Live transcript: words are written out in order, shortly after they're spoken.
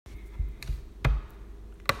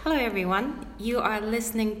Hello, everyone. You are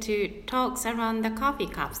listening to Talks Around the Coffee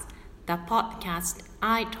Cups, the podcast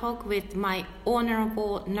I talk with my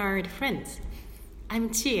honorable nerd friends. I'm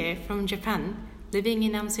Chie from Japan, living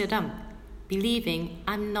in Amsterdam, believing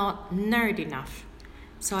I'm not nerd enough.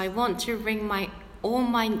 So I want to bring all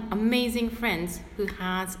my amazing friends who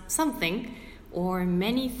has something or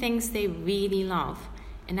many things they really love,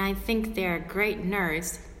 and I think they're great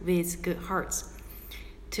nerds with good hearts.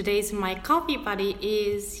 Today's my coffee buddy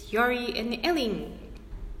is Yori and Ellen.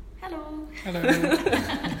 Hello. Hello.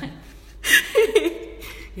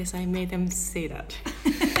 Yes, I made them say that.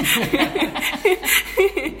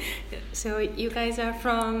 So you guys are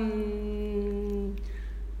from...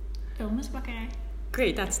 Thomas Bakkerij.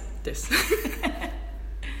 Great, that's this.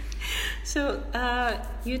 So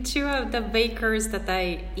you two are the bakers that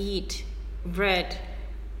I eat bread.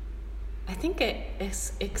 I think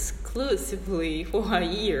it's exclusively for a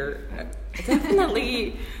year.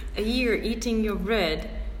 Definitely a year eating your bread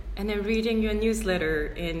and then reading your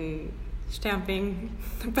newsletter and stamping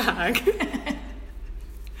the bag.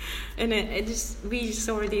 And we just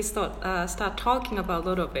already start talking about a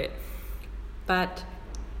little bit. But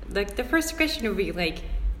like the first question would be like,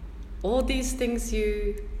 all these things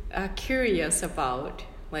you are curious about,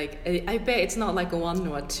 like I bet it's not like one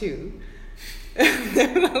or two.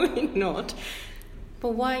 Definitely not.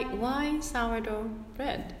 But why sourdough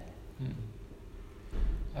bread?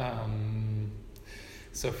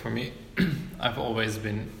 So for me, I've always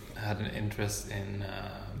had an interest in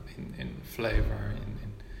flavor,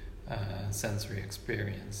 in sensory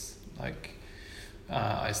experience. Like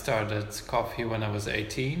I started coffee when I was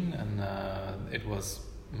 18, and it was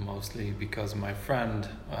mostly because my friend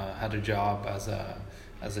had a job as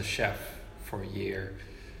a chef for a year.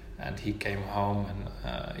 And he came home, and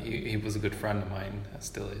he was a good friend of mine,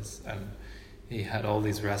 still is. And he had all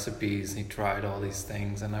these recipes, he tried all these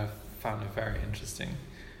things, and I found it very interesting.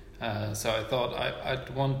 So I thought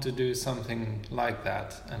I'd want to do something like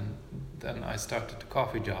that. And then I started a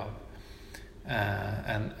coffee job.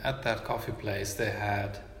 And at that coffee place, they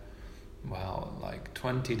had, like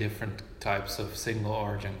 20 different types of single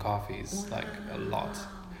origin coffees, like a lot.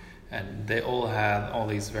 And they all had all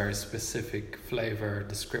these very specific flavor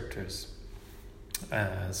descriptors.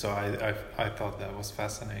 So I thought that was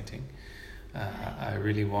fascinating. I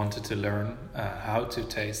really wanted to learn how to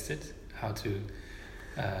taste it,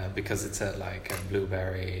 because it said like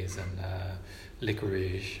blueberries and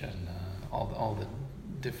licorice and all the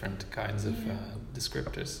different kinds of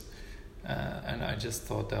descriptors. And I just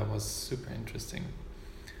thought that was super interesting.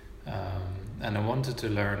 And I wanted to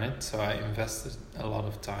learn it, so I invested a lot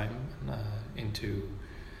of time into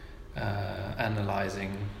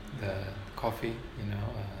analyzing the coffee,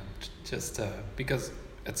 just because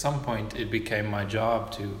at some point it became my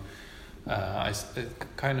job to. I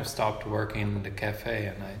kind of stopped working in the cafe,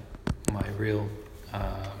 and my real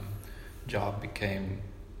job became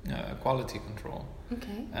quality control.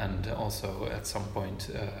 Okay. And also at some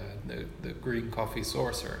point the green coffee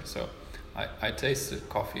sourcer. So. I tasted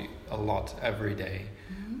coffee a lot every day,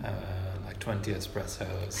 like 20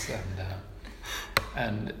 espressos,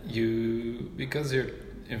 and because you're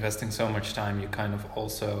investing so much time, you kind of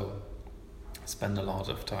also spend a lot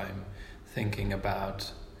of time thinking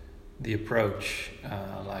about the approach,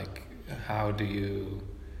 like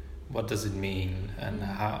what does it mean, and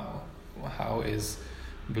how is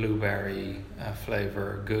blueberry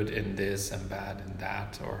flavor good in this and bad in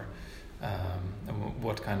that, or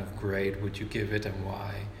what kind of grade would you give it and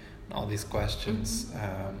why, and all these questions.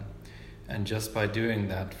 And just by doing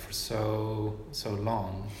that for so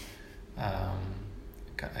long,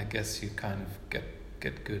 I guess you kind of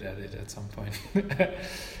get good at it at some point.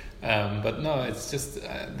 But no, it's just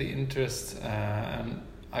the interest, and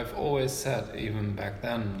I've always said, even back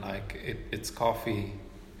then, like it's coffee.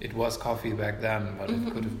 It was coffee back then, but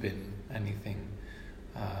it could have been anything.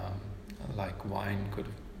 Like wine could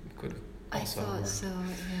have also I thought so,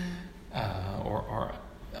 yeah. Or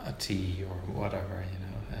a tea or whatever,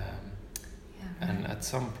 And at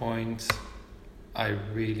some point, I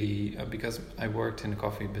really because I worked in the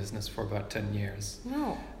coffee business for about 10 years.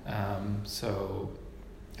 No. So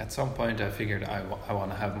at some point, I figured I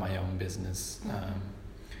want to have my own business.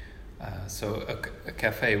 So a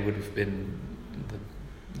cafe would have been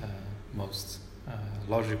the most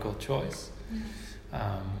logical choice.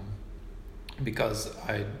 Because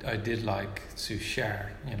I did like to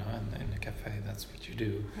share, in the cafe, that's what you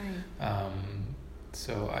do. Right.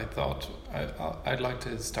 So I thought I'd like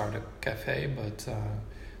to start a cafe, but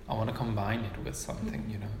I want to combine it with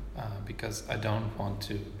something, because I don't want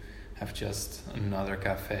to have just another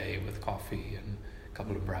cafe with coffee and a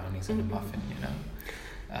couple of brownies and a muffin,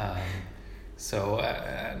 So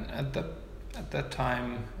and at that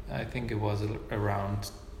time, I think it was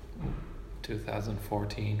around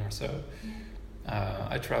 2014 or so.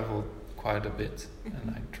 I traveled quite a bit,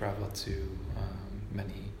 and I traveled to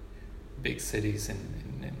many big cities in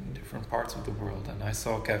different parts of the world, and I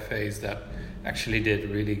saw cafes that actually did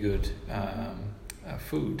really good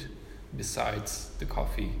food besides the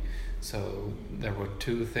coffee. So there were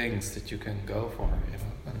two things that you can go for,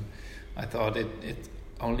 and I thought it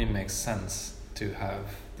only makes sense to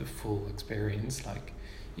have the full experience. Like,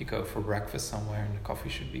 you go for breakfast somewhere and the coffee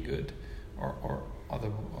should be good, or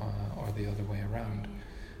the other way around.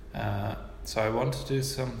 So I want to do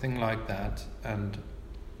something like that, and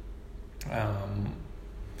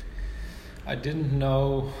I didn't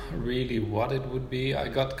know really what it would be. I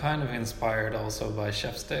got kind of inspired also by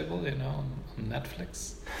Chef's Table, on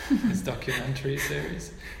Netflix, this documentary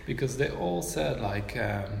series, because they all said like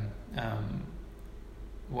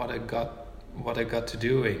what I got to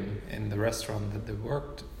doing in the restaurant that they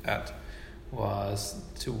worked at was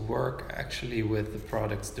to work actually with the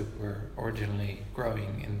products that were originally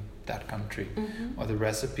growing in that country, or the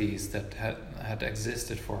recipes that had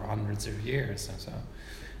existed for hundreds of years, and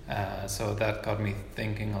so that got me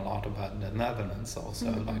thinking a lot about the Netherlands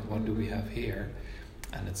also, like what do we have here,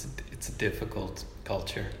 and it's a difficult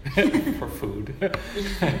culture for food.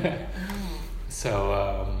 So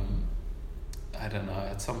I don't know,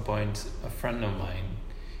 at some point a friend of mine,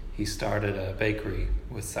 he started a bakery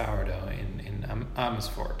with sourdough in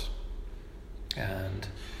Amersfoort, and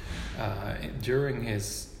during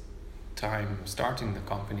his time starting the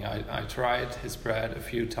company, I tried his bread a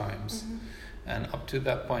few times, and up to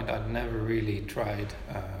that point I'd never really tried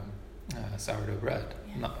sourdough bread,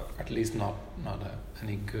 at least not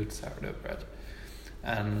any good sourdough bread.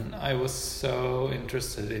 And I was so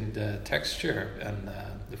interested in the texture and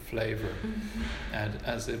the flavor, and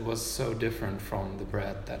as it was so different from the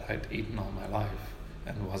bread that I'd eaten all my life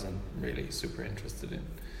and wasn't really super interested in,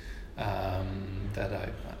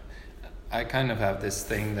 that I kind of have this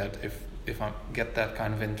thing that if I get that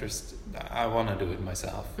kind of interest, I want to do it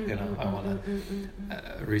myself. I want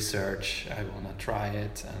to research, I want to try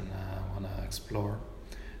it, and I want to explore.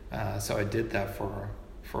 So I did that for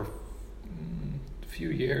few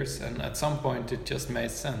years, and at some point it just made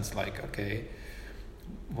sense, like, okay,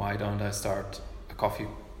 why don't I start a coffee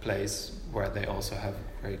place where they also have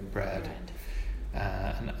great bread.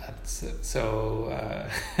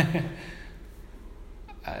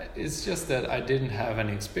 It's just that I didn't have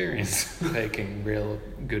any experience baking real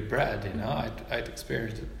good bread, I'd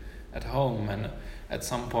experienced it at home, and at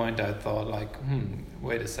some point I thought like,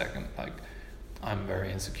 wait a second, like, I'm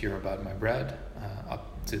very insecure about my bread, up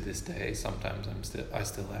to this day. Sometimes I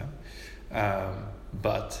still am,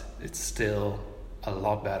 but it's still a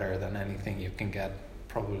lot better than anything you can get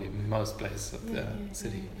probably most places of the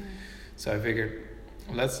city. So I figured,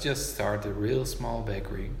 let's just start a real small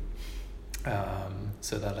bakery,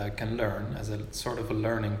 so that I can learn as a sort of a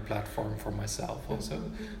learning platform for myself also.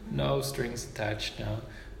 No strings attached,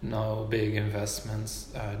 no big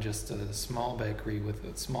investments, just a small bakery with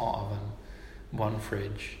a small oven, one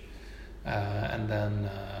fridge, and then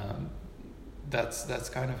that's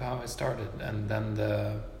kind of how I started. And then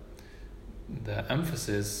the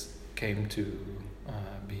emphasis came to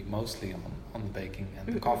be mostly on the baking,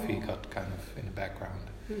 and the coffee got kind of in the background.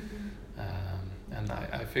 And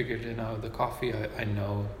I figured, the coffee, I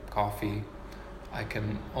know coffee, I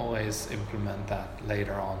can always implement that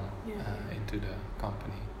later on into the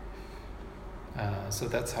company. So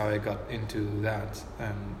that's how I got into that.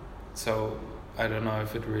 And so I don't know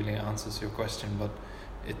if it really answers your question, but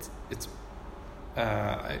it's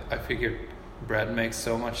I figured bread makes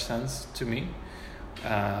so much sense to me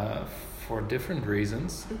for different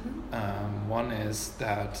reasons. One is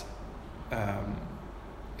that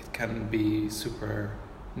it can be super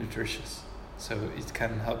nutritious, so it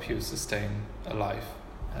can help you sustain a life,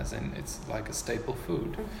 as in it's like a staple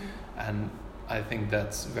food. And I think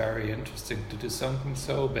that's very interesting, to do something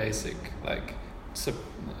so basic, like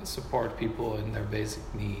support people in their basic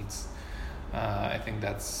needs. I think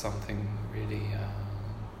that's something really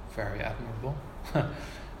very admirable.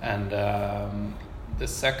 And the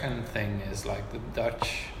second thing is, like, the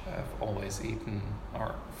Dutch have always eaten,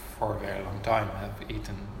 or for a very long time have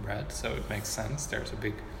eaten bread, so it makes sense. There's a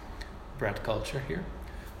big bread culture here,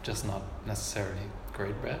 just not necessarily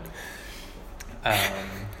great bread.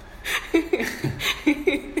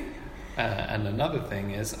 And another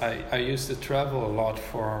thing is, I used to travel a lot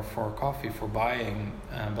for coffee, for buying,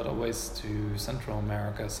 but always to Central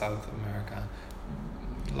America, South America,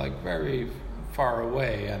 like very far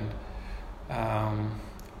away. And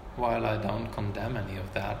while I don't condemn any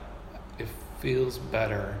of that, it feels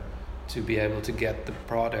better to be able to get the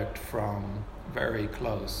product from very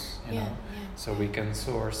close, you know. So we can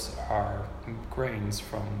source our grains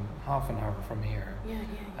from half an hour from here.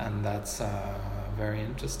 And that's very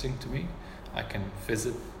interesting to me. I can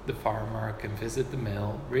visit the farmer, I can visit the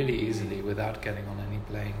mill really easily without getting on any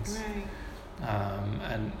planes.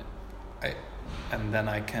 And then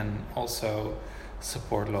I can also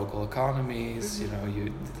support local economies. You know,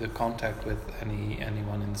 the contact with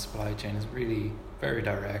anyone in the supply chain is really very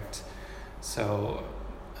direct. So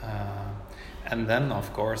and then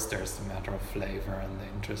of course there's the matter of flavor and the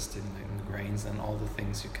interest in the grains and all the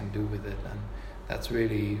things you can do with it, and that's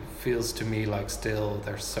really feels to me like still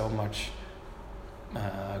there's so much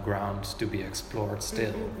ground to be explored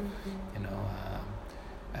still. You know,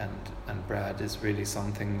 and bread is really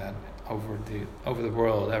something that over the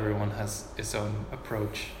world everyone has its own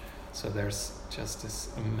approach, so there's just this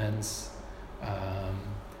immense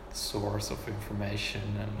source of information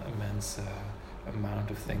and immense amount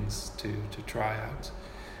of things to try out,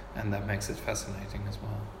 and that makes it fascinating as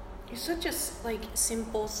well. It's such a like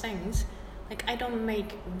simple things. Like I don't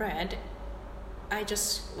make bread, I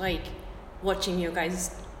just like watching you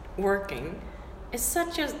guys working. It's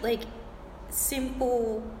such a like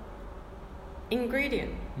simple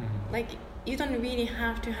ingredient. Like you don't really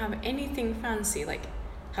have to have anything fancy, like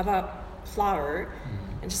have a flour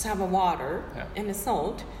and just have a water and a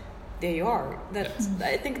salt. There you are. That's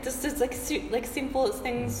I think this is like simplest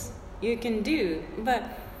things you can do, but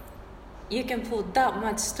you can pull that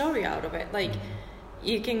much story out of it. Like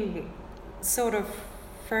you can sort of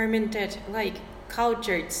ferment it, like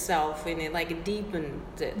culture itself in it, like deepen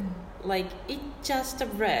it. Like it's just a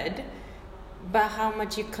bread, but how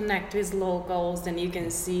much you connect with locals, and you can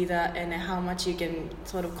see that, and how much you can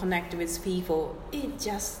sort of connect with people. It's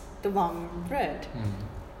just the one bread.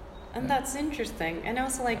 And that's interesting. And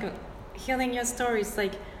also like hearing your stories,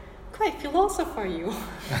 like quite philosopher you.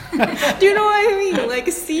 Do you know what I mean? Like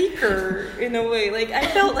a seeker in a way. Like I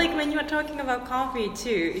felt like when you were talking about coffee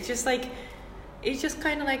too, it's just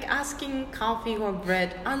kind of like asking coffee or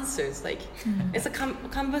bread answers. Like it's a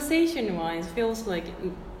conversation wise feels like,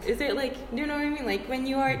 is it like, do you know what I mean? Like when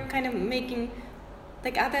you are kind of making,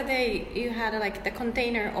 like other day you had like the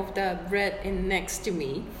container of the bread in next to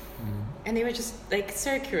me, and they were just like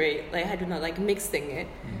circulate, like I don't know, like mixing it.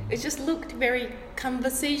 It just looked very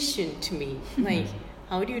conversation to me. Like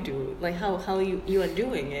how do you do, like how you are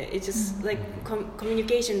doing it. It's just like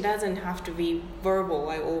communication doesn't have to be verbal.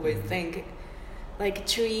 I always think like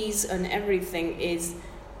trees and everything is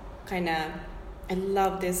kind of, I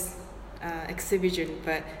love this exhibition,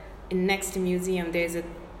 but in next museum there's a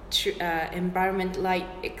environment light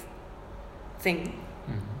thing,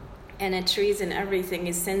 and the trees and everything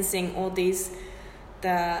is sensing all these,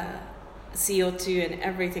 the CO2 and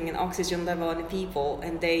everything and oxygen level on the people,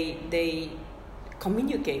 and they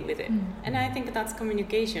communicate with it. And I think that's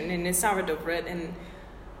communication in the sourdough bread. And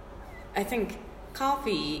I think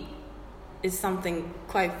coffee is something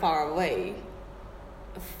quite far away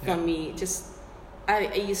from me. Just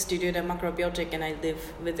I used to do the macrobiotic and I live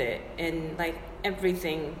with it, and like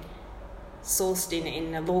everything sourced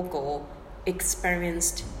in a local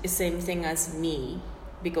experienced the same thing as me,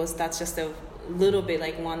 because that's just a little bit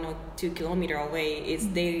like 1 or 2 kilometers away. Is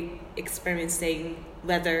they experience same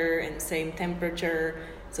weather and same temperature,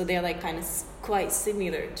 so they're like kind of quite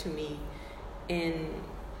similar to me. And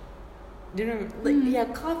you know,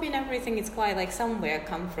 like, coffee and everything is quite like somewhere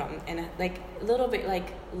come from, and like a little bit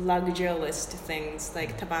like luxurious things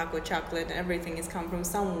like tobacco, chocolate, and everything is come from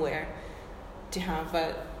somewhere to have.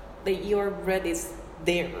 But like your bread is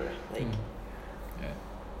there, like.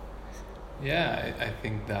 I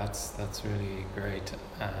think that's really great.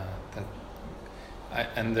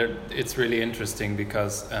 It's really interesting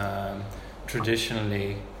because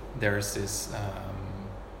traditionally there's this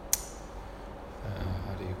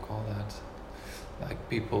how do you call that? Like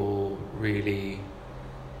people really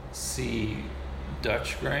see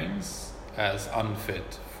Dutch grains as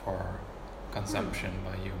unfit for consumption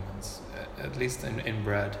by humans, at least in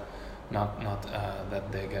bread. Not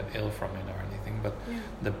that they get ill from it or anything, but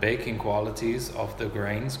the baking qualities of the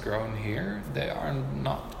grains grown here, they are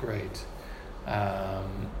not great.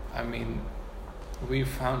 I mean, we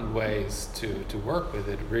found ways to work with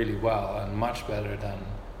it really well and much better than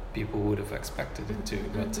people would have expected it to.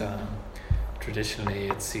 But traditionally,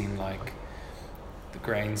 it seemed like the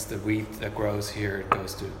grains, the wheat that grows here,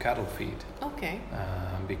 goes to cattle feed. Okay.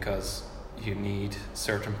 Because you need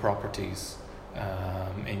certain properties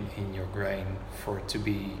in your grain for it to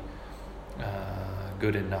be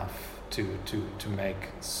good enough to make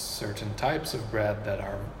certain types of bread that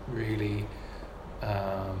are really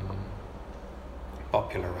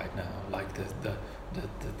popular right now, like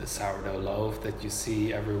the sourdough loaf that you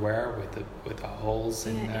see everywhere with the holes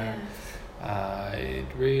in there. It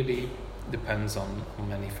really depends on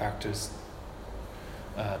many factors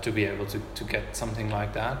to be able to get something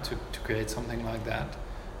like that, to create something like that.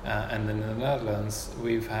 And in the Netherlands,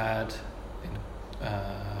 we've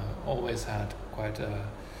always had quite a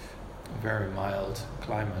very mild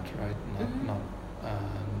climate, right?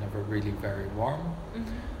 Never really very warm,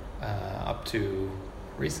 up to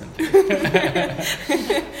recently.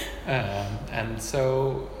 And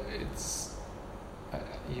so it's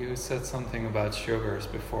you said something about sugars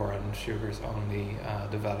before, and sugars only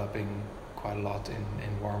developing quite a lot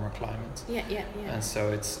in warmer climates. Yeah. And so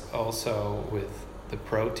it's also with the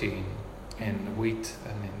protein in wheat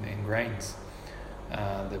and in grains,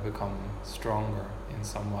 they become stronger in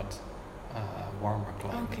somewhat warmer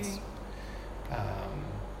climates. Okay.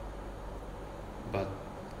 But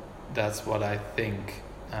that's what I think.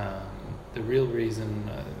 The real reason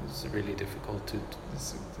is really difficult to.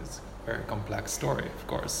 It's a very complex story, of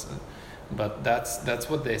course, but that's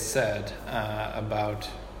what they said about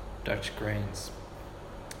Dutch grains,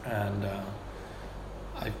 and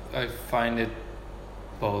I find it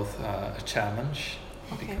both a challenge,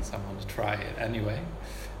 because I want to try it anyway,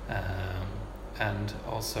 and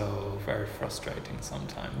also very frustrating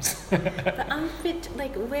sometimes. The unfit,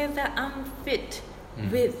 like where the unfit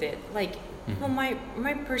with it, like from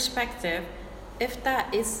my perspective, if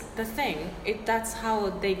that is the thing, if that's how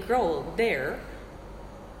they grow there,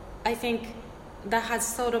 I think that has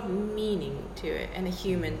sort of meaning to it and a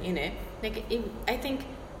human in it. Like I think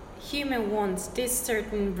human wants this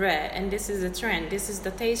certain bread, and this is a trend, this is the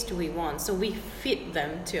taste we want, so we fit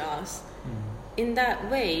them to us. In that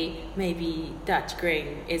way, maybe Dutch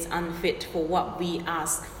grain is unfit for what we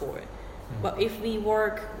ask for. But if we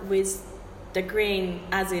work with the grain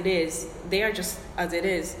as it is, they are just as it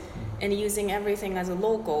is, and using everything as a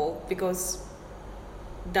local because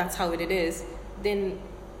that's how it is, then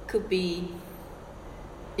could be,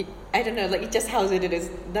 I don't know, like just how it is.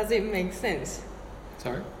 Does it make sense?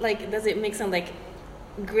 Sorry? Like, does it make sense? Like,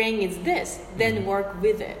 grain is this, then work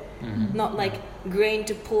with it. Not like grain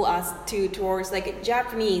to pull us towards like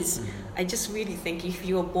Japanese. I just really think if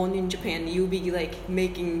you were born in Japan, you'll be like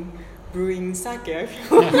brewing sake. Right?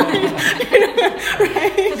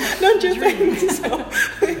 Don't you think so?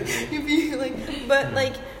 You'd be like, but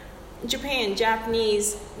like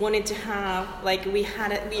Japanese wanted to have, like, we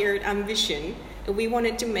had a weird ambition. We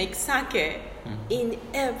wanted to make sake in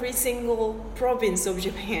every single province of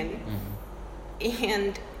Japan.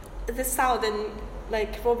 And the southern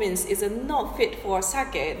province is not fit for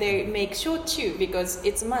sake. They make shochu because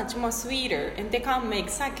it's much more sweeter, and they can't make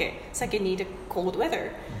sake. Sake need cold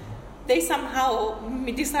weather. They somehow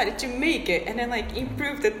decided to make it and then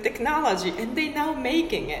improve the technology, and they now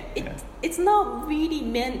making it. It's not really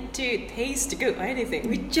meant to taste good or anything.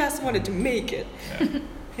 We just wanted to make it.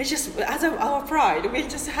 It's just as of our pride, we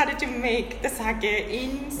just had to make the sake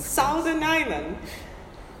in Southern Island.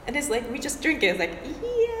 And it's like, we just drink it. It's like,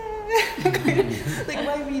 like,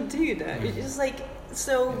 why we do that? It's just like,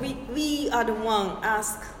 so we are the one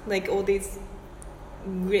ask all these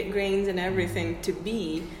grains and everything to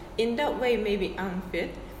be in that way, maybe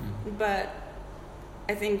unfit. But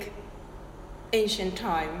I think ancient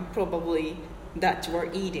time probably Dutch were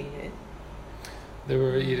eating it. They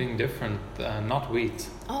were eating different, not wheat.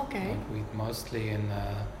 Okay. Not wheat. Mostly in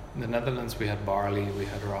the Netherlands, we had barley, we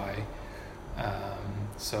had rye.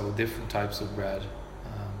 So different types of bread,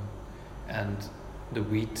 and the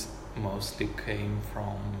wheat mostly came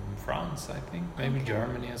from France, I think, maybe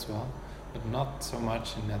Germany as well, but not so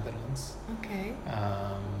much in Netherlands. Okay.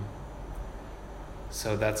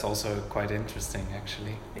 So that's also quite interesting,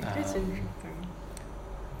 actually. It is interesting.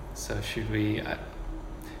 So should we?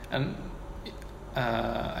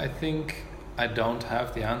 I think I don't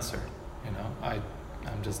have the answer.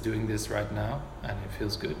 I'm just doing this right now, and it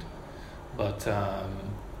feels good. But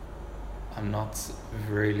I'm not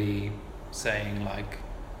really saying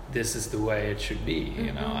this is the way it should be.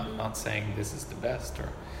 I'm not saying this is the best, or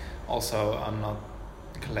also I'm not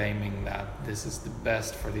claiming that this is the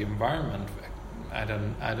best for the environment. I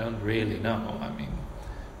don't really know. I mean,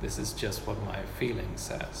 this is just what my feeling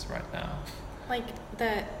says right now.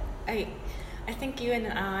 I think you and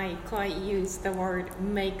I quite use the word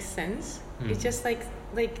 "make sense." It's just like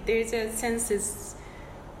there's a sense is.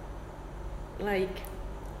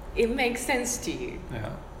 It makes sense to you.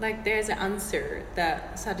 There's an answer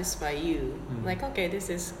that satisfies you. Okay, this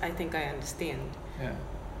is, I think I understand.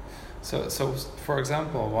 So for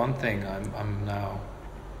example, one thing I'm now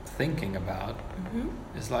thinking about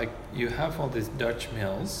is like you have all these Dutch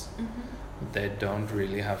mills. They don't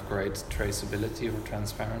really have great traceability or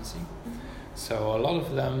transparency. So a lot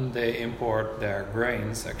of them, they import their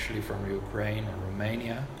grains actually from Ukraine or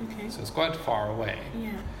Romania. Okay. So it's quite far away.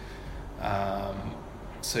 Yeah.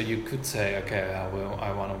 So you could say, okay,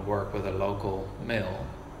 I want to work with a local mill,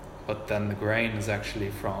 but then the grain is actually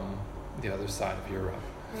from the other side of Europe.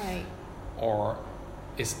 Right. Or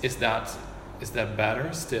is that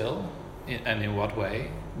better still, and in what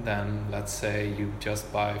way, than let's say you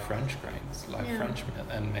just buy French grains, like French mill,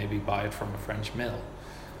 and maybe buy it from a French mill?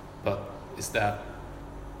 But is that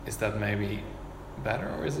maybe better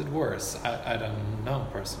or is it worse? I don't know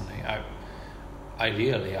personally.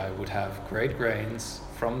 Ideally, I would have great grains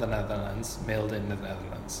from the Netherlands, milled in the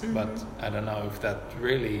Netherlands, but I don't know if that's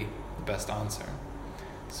really the best answer.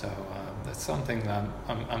 So that's something that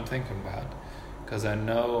I'm thinking about, because I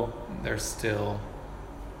know there's still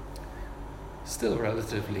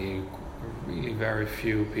relatively really very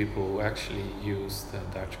few people who actually use the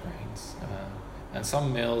Dutch grains. And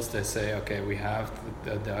some mills, they say, okay, we have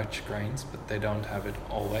the Dutch grains, but they don't have it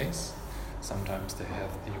always. Sometimes they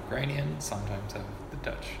have the Ukrainian, sometimes they have the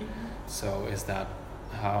Dutch. So is that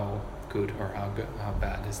how good or how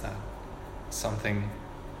bad is that? Something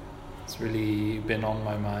that's really been on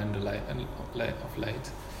my mind of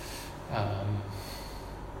late.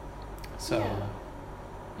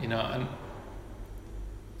 You know, and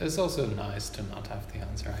it's also nice to not have the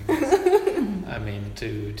answer, I guess. I mean,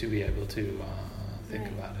 to be able to think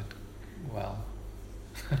about it well.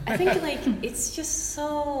 I think like it's just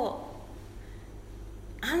so,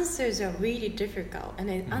 answers are really difficult, and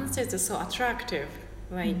answers are so attractive.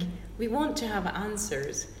 Like we want to have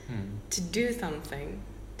answers to do something,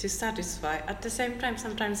 to satisfy. At the same time,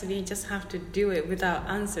 sometimes we just have to do it without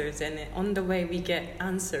answers, and on the way we get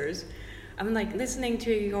answers. I'm like listening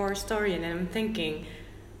to your story, and I'm thinking,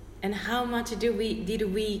 and how much did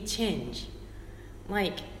we change?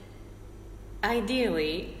 Like,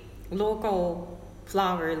 ideally, local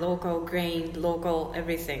flour, local grain, local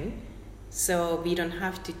everything, so we don't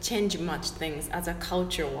have to change much things as a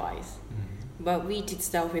culture-wise. But wheat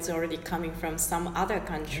itself is already coming from some other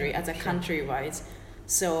country as a country-wise.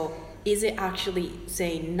 So is it actually,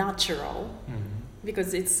 say, natural?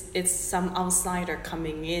 Because it's some outsider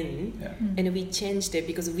coming in, and we changed it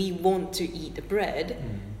because we want to eat the bread.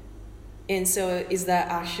 And so is that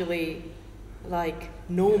actually like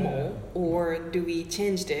normal, or do we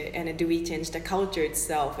change it, and do we change the culture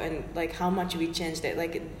itself, and like how much we changed it?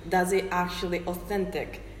 Like, does it actually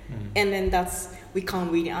authentic? And then we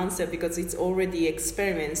can't really answer because it's already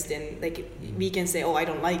experienced, and like we can say, oh, I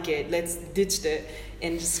don't like it, let's ditch it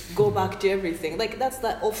and just go back to everything. Like that's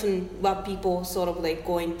often what people sort of like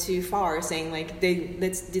going too far, saying like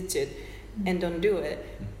let's ditch it and don't do it,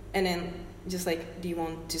 and then just like, do you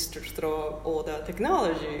want just to throw all the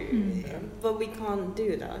technology? But we can't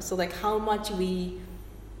do that. So like how much we,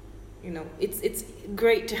 it's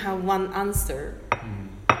great to have one answer.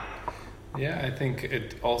 Yeah, I think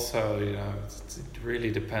it also, it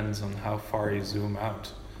really depends on how far you zoom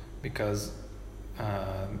out, because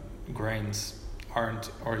grains aren't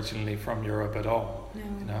originally from Europe at all.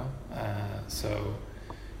 So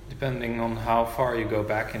depending on how far you go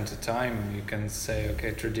back into time, you can say,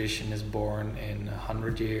 okay, tradition is born in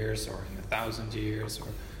 100 years or in 1,000 years, or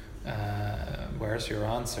where's your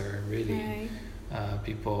answer, really?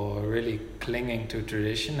 People are really clinging to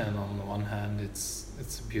tradition, and on the one hand it's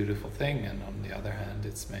a beautiful thing, and on the other hand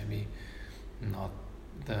it's maybe not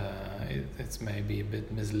it's maybe a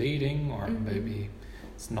bit misleading, or maybe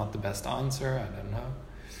it's not the best answer, I don't know.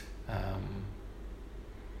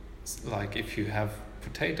 Like if you have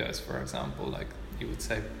potatoes, for example, like you would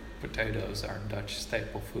say potatoes are Dutch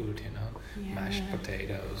staple food, mashed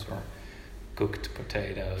potatoes or cooked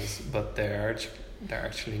potatoes, but they're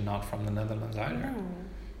actually not from the Netherlands either.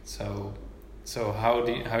 So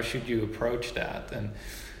how should you approach that? And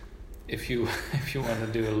if you want to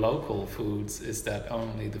do local foods, is that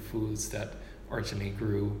only the foods that originally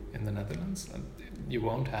grew in the Netherlands? You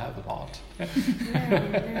won't have a lot. No.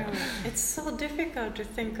 It's so difficult to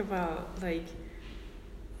think about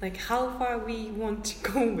like how far we want to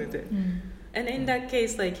go with it. And in that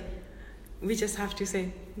case, like we just have to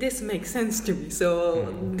say, this makes sense to me, so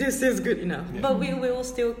this is good enough. But we will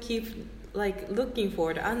still keep like looking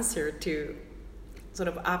for the answer to sort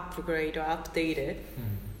of upgrade or update it.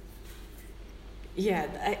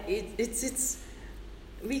 It's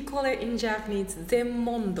we call it in Japanese Zen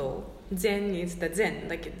Mondo. Zen is the Zen,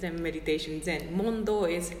 like Zen meditation, Zen. Mondo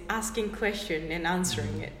is asking question and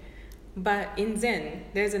answering it. But in Zen,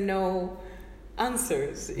 there's no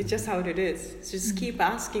answers. It's just how it is. Just keep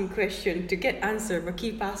asking question to get answer, but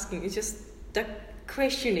keep asking. It's just the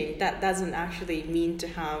questioning that doesn't actually mean to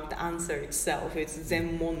have the answer itself. It's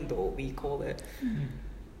Zen Mondo, we call it.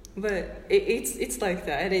 But it's like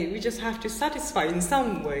that. And we just have to satisfy in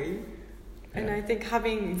some way. And I think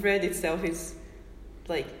having bread itself is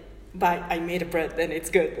like, but I made a bread, then it's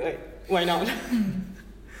good. Like, why not?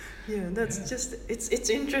 Yeah, that's just, it's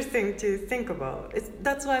interesting to think about.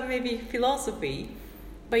 That's why maybe philosophy,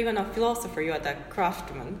 but even a philosopher, you are that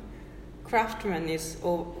craftsman. Craftsman is,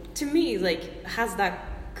 or to me, like, has that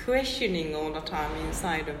questioning all the time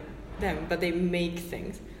inside of them, but they make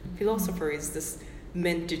things. Philosopher is just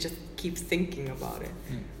meant to just keep thinking about it.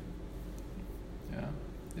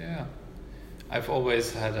 Yeah. I've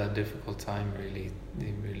always had a difficult time really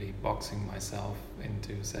boxing myself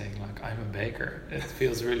into saying like I'm a baker. It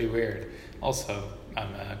feels really weird. Also,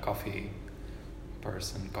 I'm a coffee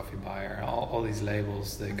person, coffee buyer. All these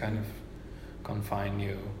labels, they kind of confine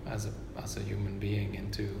you as a human being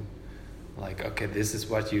into like, okay, this is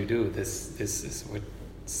what you do. This is what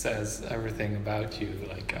says everything about you.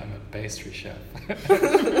 Like I'm a pastry chef.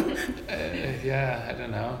 Yeah, I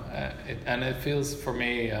don't know. It feels for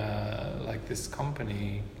me like this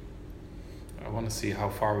company. I want to see how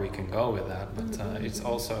far we can go with that, but it's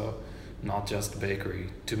also not just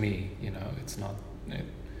bakery to me. You know, it's not.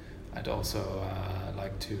 I'd also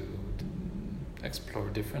like to explore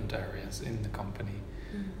different areas in the company.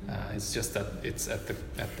 It's just that it's at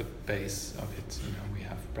the base of it. You know, we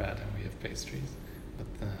have bread and we have pastries, but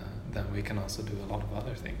then we can also do a lot of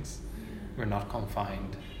other things. We're not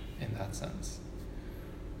confined in that sense.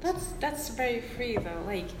 That's very free though.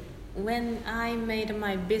 Like when I made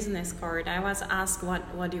my business card, I was asked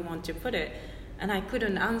what do you want to put it, and I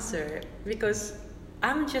couldn't answer because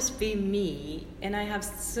I'm just being me, and I have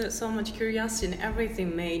so much curiosity, and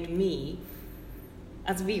everything made me.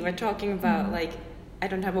 As we were talking about, like I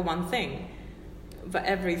don't have a one thing, but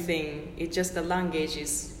everything. It's just the language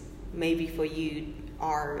is maybe for you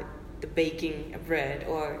are the baking of bread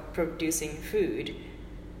or producing food,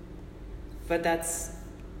 but that's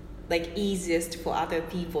like easiest for other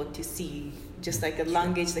people to see, just like a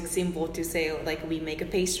language, like simple to say, like we make a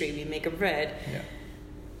pastry, we make a bread.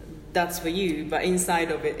 That's for you, but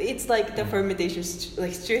inside of it, it's like the fermentation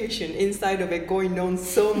like situation inside of it going on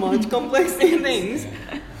so much complex things.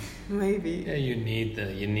 Maybe. Yeah, you need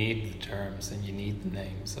the terms and you need the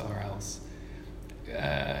names, or else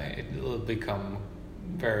it will become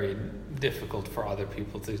very difficult for other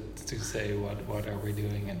people to say what are we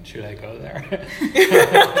doing and should I go there?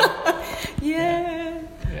 Yeah,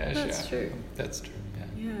 that's true. That's true.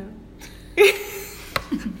 Yeah.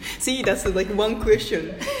 See, that's like one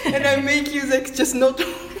question, and I make you like just not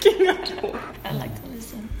talking at all. I like to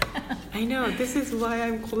listen. I know, this is why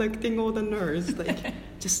I'm collecting all the nerds. Like,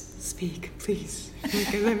 just speak, please.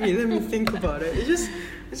 Like, let me think about it. It's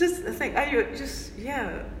just a thing.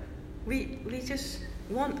 We just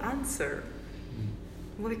want answer.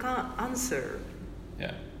 We can't answer.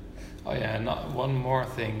 Yeah. Oh yeah. And one more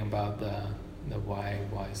thing about the why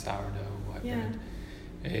sourdough, why bread,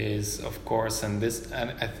 is of course, and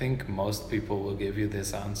I think most people will give you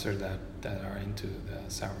this answer that are into the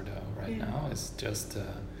sourdough right now. It's just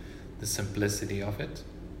the simplicity of it,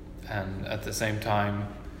 and at the same time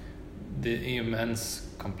the immense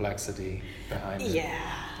complexity behind it.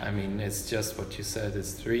 I mean, it's just what you said.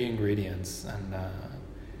 It's 3 ingredients, and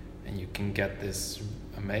you can get this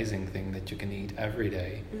amazing thing that you can eat every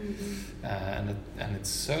day. And it's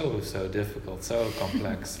so difficult, so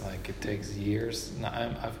complex. Like it takes years.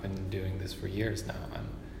 Now, I've been doing this for years now, and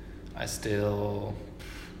I still,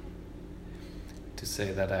 to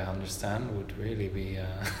say that I understand would really be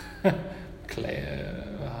a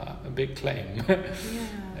big claim.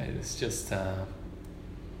 It's just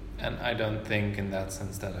and I don't think in that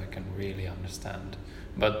sense that I can really understand,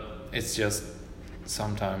 but it's just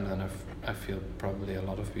sometimes, and I feel probably a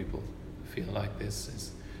lot of people feel like this,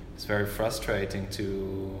 it's very frustrating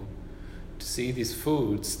to see these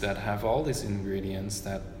foods that have all these ingredients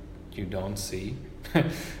that you don't see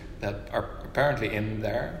that are apparently in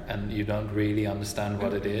there, and you don't really understand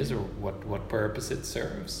what it is or what purpose it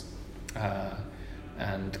serves,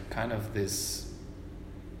 and kind of this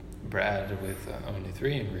bread with only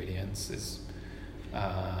 3 ingredients is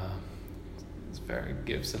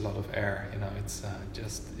gives a lot of air, you know. It's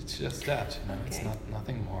just that, you know. It's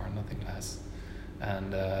nothing more, nothing less,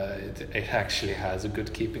 and it actually has a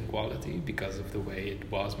good keeping quality because of the way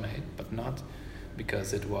it was made, but not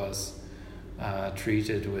because it was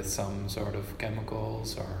treated with some sort of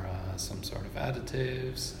chemicals or some sort of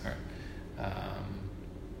additives, or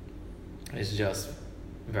is just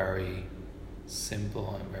very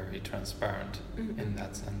simple and very transparent in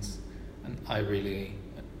that sense, and I really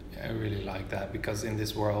like that, because in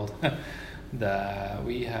this world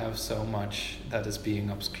we have so much that is being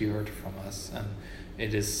obscured from us, and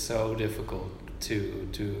it is so difficult to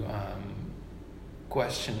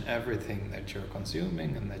question everything that you're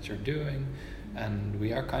consuming and that you're doing, and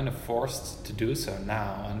we are kind of forced to do so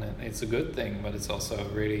now, and it's a good thing, but it's also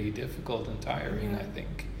really difficult and tiring, I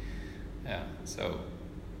think. Yeah, so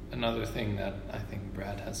another thing that I think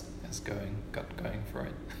Brad has got going for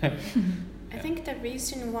it. I think the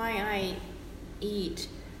reason why I eat,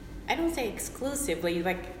 I don't say exclusively,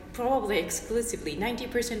 like probably exclusively,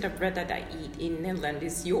 90% of bread that I eat in Netherlands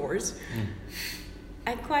is yours.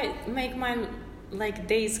 I quite make my like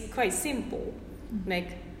days quite simple.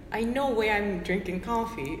 Like I know where I'm drinking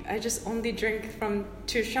coffee. I just only drink from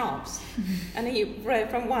 2 shops, and I eat bread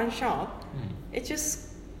from 1 shop. It's just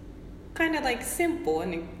kind of like simple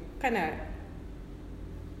and kind of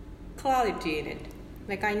clarity in it.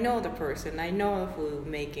 Like I know the person, I know who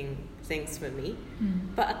making things for me.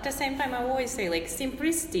 But at the same time, I always say like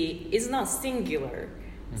simplicity is not singular.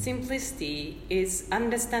 Simplicity is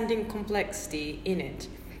understanding complexity in it.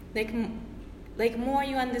 Like more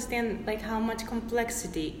you understand like how much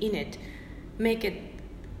complexity in it, make it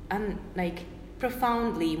like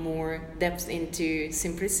profoundly more depth into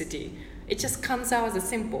simplicity. It just comes out as a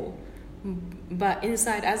simple, but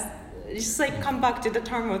inside as it's just like come back to the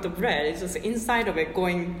term of the bread. It's just inside of it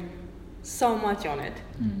going so much on it.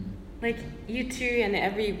 Like you two and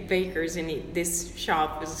every bakers in this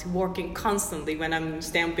shop is working constantly when I'm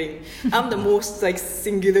stamping. I'm the most like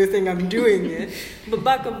singular thing I'm doing it. But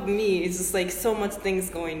back of me, it's just like so much things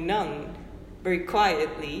going on very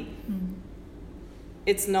quietly.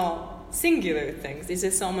 It's not singular things. It's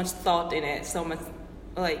just so much thought in it. So much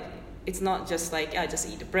like it's not just like I just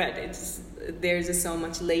eat the bread. It's there's just so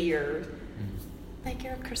much layer. Like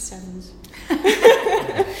your croissants.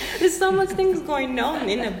 There's so much things going on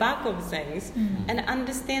in the back of things, and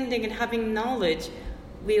understanding and having knowledge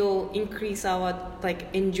will increase our like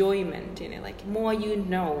enjoyment in it. Like more you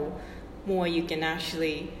know, more you can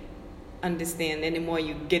actually understand, and the more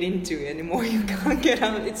you get into it, and the more you can't get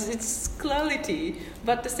out. It's clarity,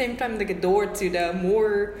 but at the same time like a door to the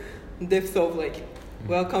more depth of like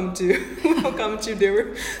welcome to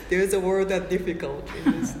there's a world that's difficult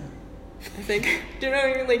in this. I think, you know what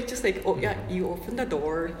I mean? Like, just like, oh yeah, you open the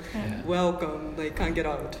door, welcome, like, can't get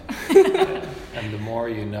out. And the more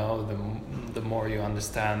you know, the more you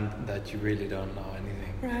understand that you really don't know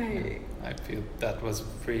anything. Right. I feel that was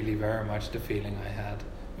really very much the feeling I had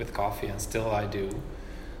with coffee, and still I do.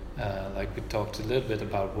 Like we talked a little bit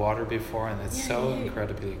about water before, and it's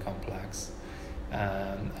incredibly complex.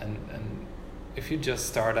 And if you just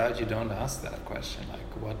start out, you don't ask that question,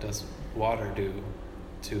 like, what does water do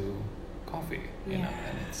to coffee, you know,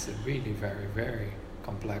 and it's a really very, very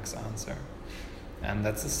complex answer, and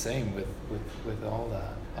that's the same with all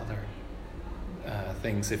the other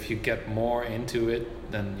things. If you get more into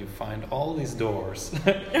it, then you find all these doors,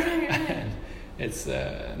 and it's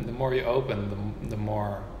the more you open, the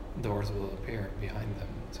more doors will appear behind them.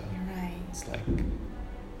 So it's like.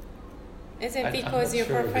 Is it because you're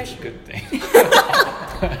sure professional? It's a good thing.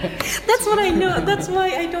 That's what I know. That's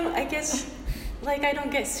why I guess. Like I don't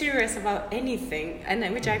get serious about anything, and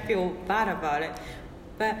which I feel bad about it.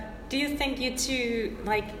 But do you think you two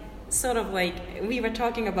like sort of like we were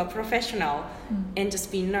talking about professional and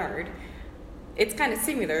just being nerd? It's kind of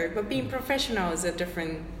similar, but being professional is a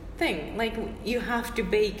different thing. Like you have to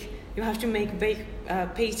bake, you have to make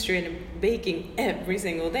pastry and baking every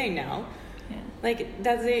single day now. Like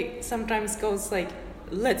does it sometimes goes like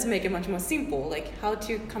let's make it much more simple. Like how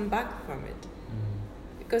to come back from it.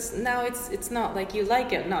 Because now it's not like you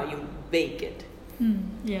like it, now you bake it.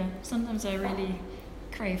 Yeah, sometimes I really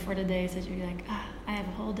crave for the days that you're like, I have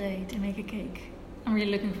a whole day to make a cake. I'm really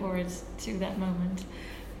looking forward to that moment.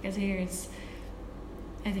 Because here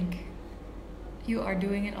I think you are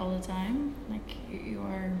doing it all the time. Like you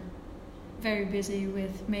are very busy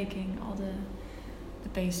with making all the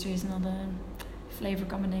pastries and all the flavor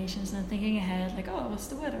combinations and thinking ahead, like, oh, what's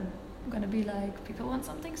the weather gonna be like? People want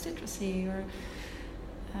something citrusy or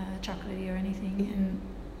chocolatey or anything,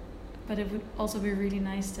 but it would also be really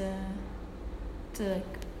nice to like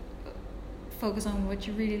focus on what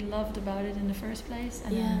you really loved about it in the first place,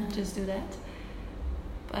 and then just do that.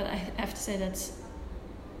 But I have to say that's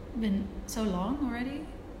been so long already.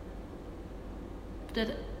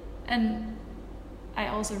 And I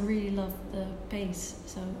also really love the pace,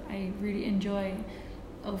 so I really enjoy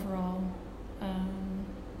overall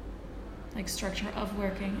like structure of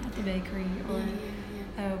working at the bakery or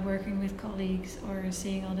working with colleagues or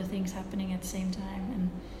seeing all the things happening at the same time,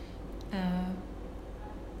 and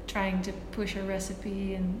trying to push a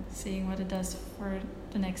recipe and seeing what it does for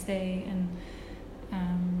the next day, and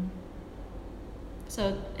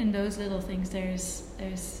so in those little things there's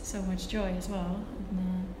so much joy as well.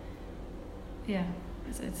 And, yeah,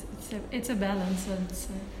 it's a balance. So it's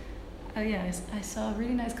I saw a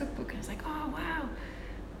really nice cookbook and I was like, oh wow,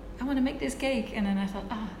 I want to make this cake, and then I thought,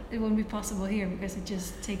 it won't be possible here because it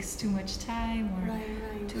just takes too much time or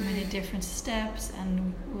too many different steps,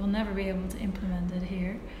 and we'll never be able to implement it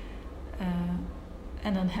here.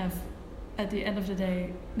 And then have, at the end of the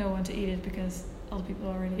day, no one to eat it because all the people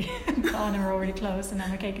already gone and are already closed, and then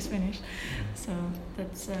my cake is finished. So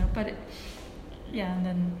that's, and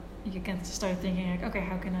then you can start thinking like, okay,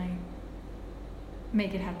 how can I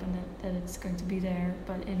make it happen that it's going to be there,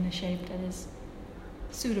 but in a shape that is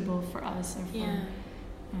suitable for us or for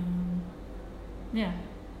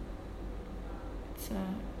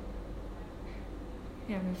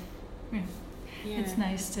it's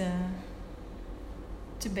nice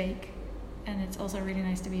to bake, and it's also really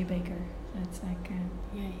nice to be a baker. So it's like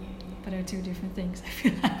but they're two different things, I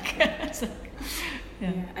feel like. So,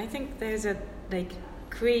 I think there's a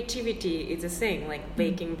creativity is a thing, like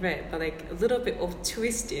baking bread, but like a little bit of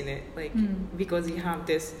twist in it, like because you have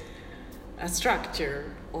this a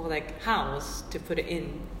structure or like house to put it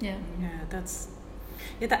in.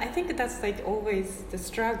 I think that's like always the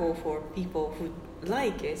struggle for people who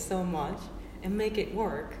like it so much and make it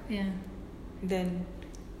work. Then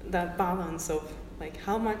the balance of like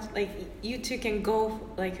how much, like you two can go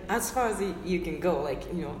like as far as you can go, like,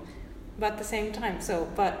 you know, but at the same time,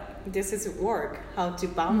 but this is work, how to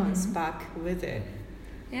balance back with it.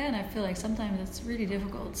 Yeah, and I feel like sometimes it's really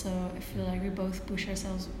difficult, so I feel like we both push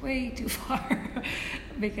ourselves way too far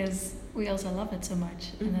because we also love it so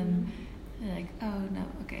much. And then you're like, oh no,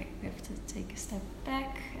 okay, we have to take a step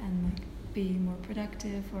back and like be more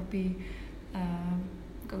productive, or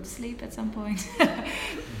go to sleep at some point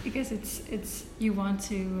because it's you want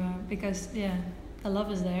to, because the love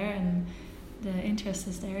is there and the interest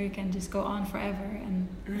is there. You can just go on forever, and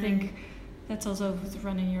I think that's also with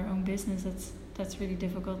running your own business. That's really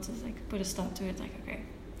difficult to like put a stop to it. Like, okay,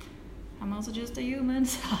 I'm also just a human,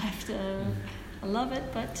 so I love it,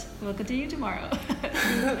 but we'll continue tomorrow.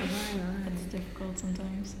 It's difficult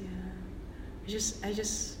sometimes.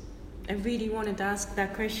 I really wanted to ask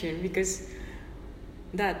that question because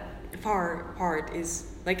that part is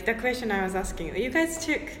like the question I was asking. You guys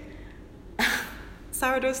took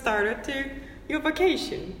sourdough starter to your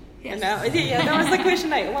vacation. Yes. And that was the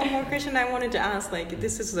question. One more question I wanted to ask. Like,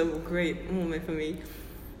 this is a great moment for me.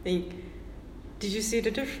 Like, did you see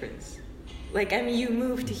the difference? Like, I mean, you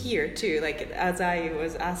moved here too. Like, as I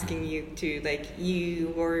was asking you to, like,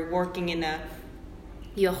 you were working in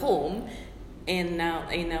your home, and now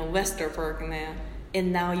in Westerbork now,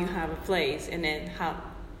 and now you have a place. And then how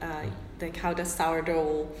the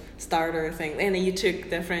sourdough starter thing, and then you took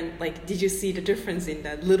different. Like, did you see the difference in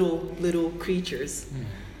the little creatures?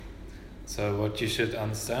 So what you should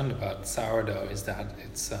understand about sourdough is that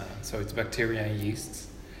it's bacteria and yeasts,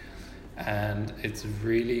 and it's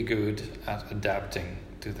really good at adapting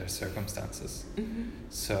to their circumstances.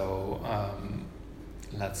 So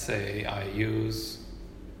let's say I use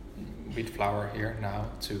wheat flour here now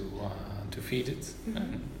to feed it,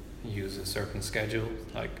 and use a certain schedule,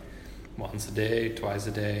 like once a day, twice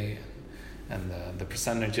a day, and the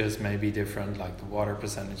percentages may be different, like the water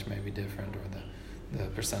percentage may be different, or the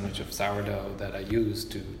percentage of sourdough that I use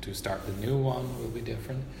to start the new one will be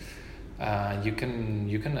different. You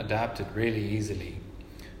can adapt it really easily,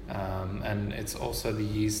 and it's also the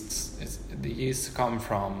yeasts. The yeasts can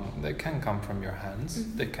come from your hands.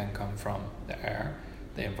 They can come from the air,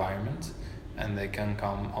 the environment, and they can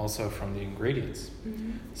come also from the ingredients.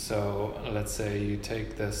 So let's say you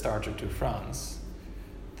take the starter to France,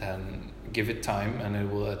 then give it time and it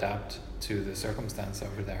will adapt to the circumstance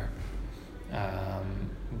over there.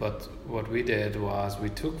 But what we did was we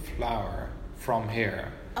took flour from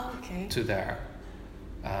here to there.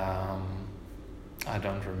 I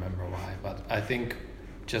don't remember why, but I think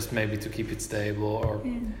just maybe to keep it stable, or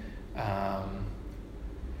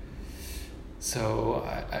so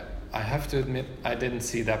I have to admit I didn't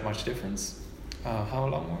see that much difference. How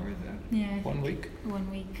long were we there? 1 week?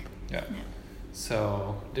 1 week. Yeah.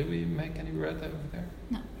 So did we make any bread over there?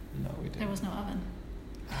 No, we didn't. There was no oven.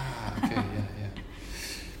 Okay,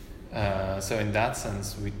 so in that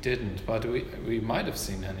sense we didn't, but we might have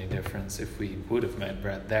seen any difference if we would have made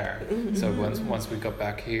bread there. So once we got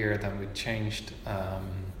back here, then we changed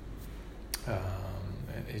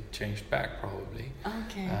it changed back probably.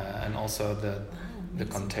 Okay. And also the amazing.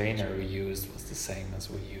 container we used was the same as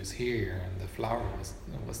we use here, and the flour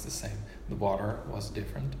was the same. The water was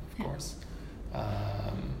different, of course,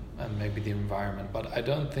 and maybe the environment, but I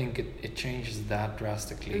don't think it changes that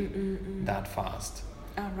drastically, that fast.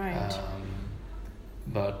 All right.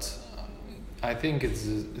 But I think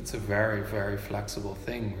it's a very, very flexible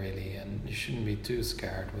thing, really, and you shouldn't be too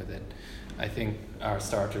scared with it. I think our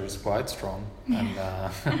starter is quite strong, and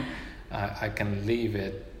I can leave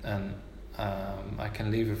it, and I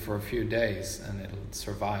can leave it for a few days, and it'll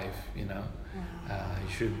survive. You know, you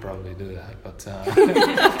should probably do that, but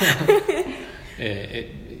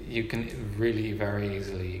you can really very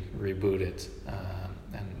easily reboot it,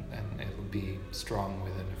 and it'll be strong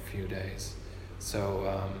within a few days.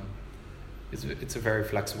 So it's a very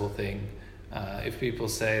flexible thing. If people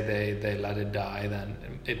say they let it die, then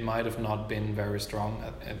it might have not been very strong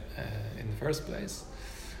in the first place,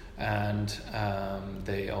 and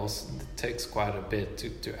it takes quite a bit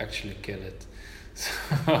to actually kill it.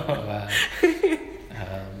 So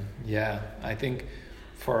yeah, I think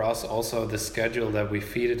for us also the schedule that we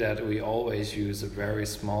feed it at, we always use a very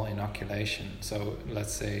small inoculation. So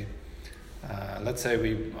let's say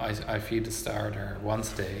I feed the starter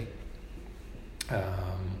once a day,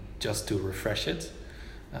 just to refresh it,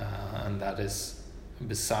 and that is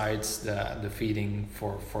besides the feeding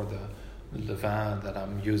for the levain that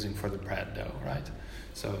I'm using for the bread dough, right?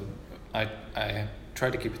 So I try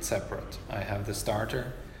to keep it separate. I have the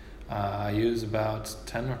starter. I use about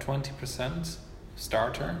 10 or 20%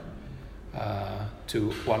 starter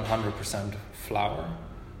to 100% flour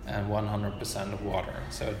and 100% of water.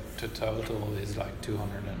 So the total is like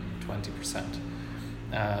 220%.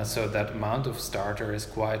 So that amount of starter is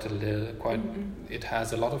quite it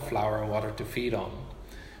has a lot of flour and water to feed on.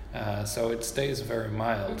 So it stays very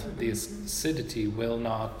mild. The acidity will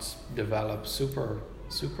not develop super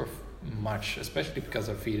much, especially because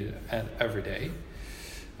I feed it every day.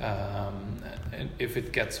 And if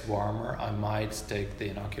it gets warmer, I might take the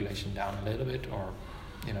inoculation down a little bit, or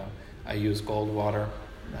I use cold water,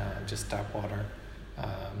 just tap water.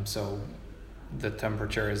 So the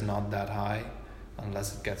temperature is not that high.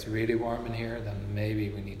 Unless it gets really warm in here, then maybe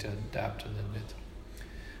we need to adapt a little bit.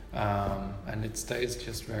 And it stays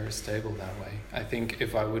just very stable that way. I think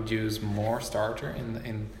if I would use more starter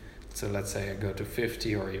so let's say I go to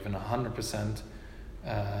 50 or even 100%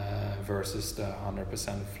 versus the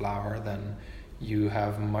 100% flour, then you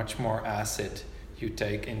have much more acid you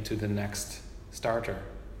take into the next starter,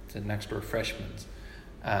 the next refreshment.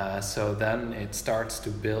 So then it starts to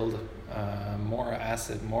build more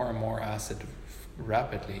and more acid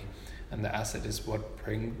rapidly, and the acid is what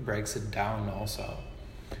breaks it down also.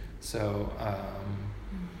 So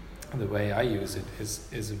the way I use it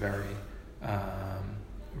is a very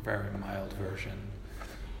very mild version.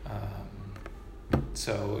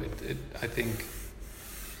 So I think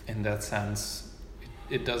in that sense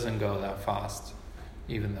it doesn't go that fast,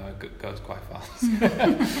 even though it goes quite fast.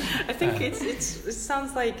 I think it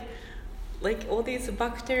sounds like all these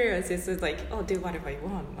bacteria is like, oh, do whatever you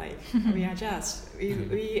want, like we adjust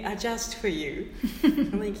for you.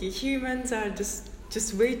 Like humans are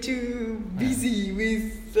just way too busy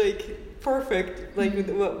with like perfect, like with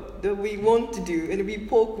what we want to do, and we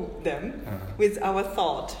poke them with our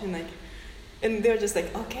thought, and they're just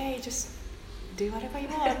like, okay, just do whatever you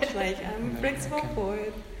want. Like I'm flexible for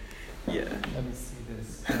it. Yeah. Let me see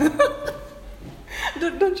this.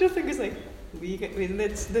 Don't you think it's like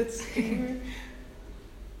let's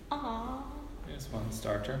Aww. Here's one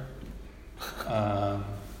starter.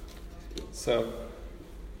 So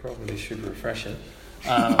probably should refresh it.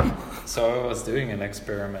 So I was doing an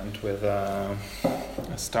experiment with a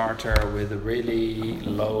starter with a really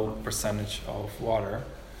low percentage of water.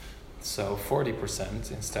 So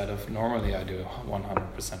 40% instead of normally I do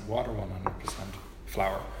 100% water, 100%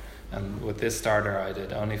 flour. And with this starter I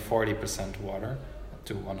did only 40% water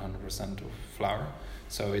to 100% of flour.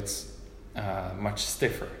 So it's much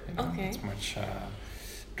stiffer. Okay. It's much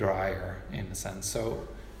drier in a sense. So,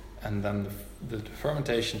 and then the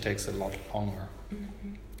fermentation takes a lot longer.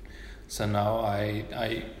 Mm-hmm. So now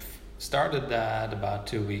I started that about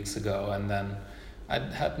 2 weeks ago, and then I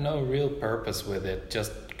had no real purpose with it,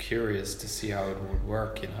 just curious to see how it would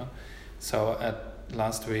work, So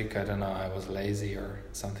last week, I don't know, I was lazy or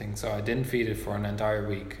something, so I didn't feed it for an entire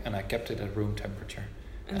week, and I kept it at room temperature,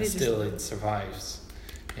 and still it survives,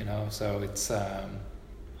 So it's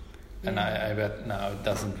and I bet now it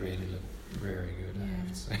doesn't really look very good. Yeah. I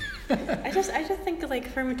have to say. I just think like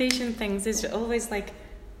fermentation things is always like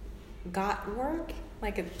gut work.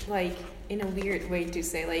 like in a weird way to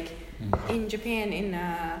say, like in Japan, in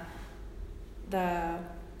the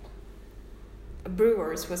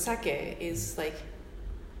brewers for sake is like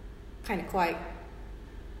kind of quite,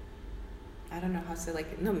 I don't know how to say,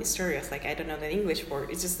 like, no, mysterious, like I don't know the English word.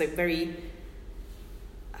 It's just like very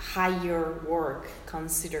higher work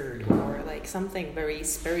considered, or like something very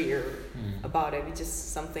superior about it. It's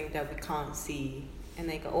just something that we can't see. And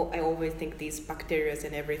like I always think these bacteria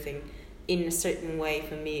and everything in a certain way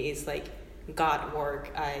for me is like God work.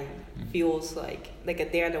 I feels like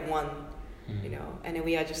they're the one, you know, and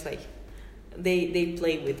we are just like they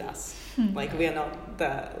play with us. Like we are not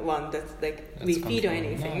the one that's like we feed or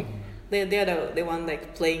anything. No. They're the one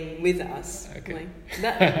like playing with us. Okay. Like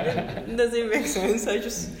that doesn't make sense. I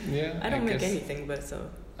don't make guess, anything, but so.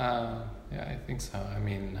 Yeah, I think so. I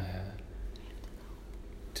mean,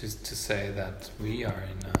 to say that we are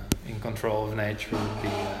in control of nature would be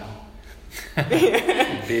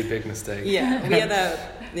a big mistake. Yeah, we are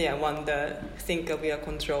the one that think that we are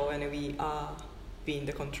controlled, and we are being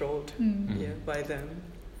controlled by them.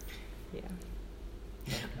 Yeah.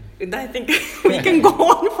 And I think we can go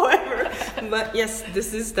on forever. But yes,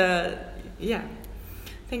 this is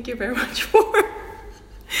thank you very much for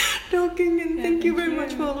talking, and thank you very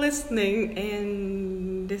much for listening.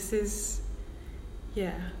 And this is,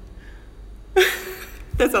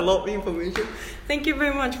 that's a lot of information. Thank you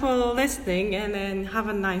very much for listening, and then have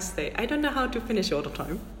a nice day. I don't know how to finish all the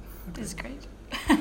time. That's great.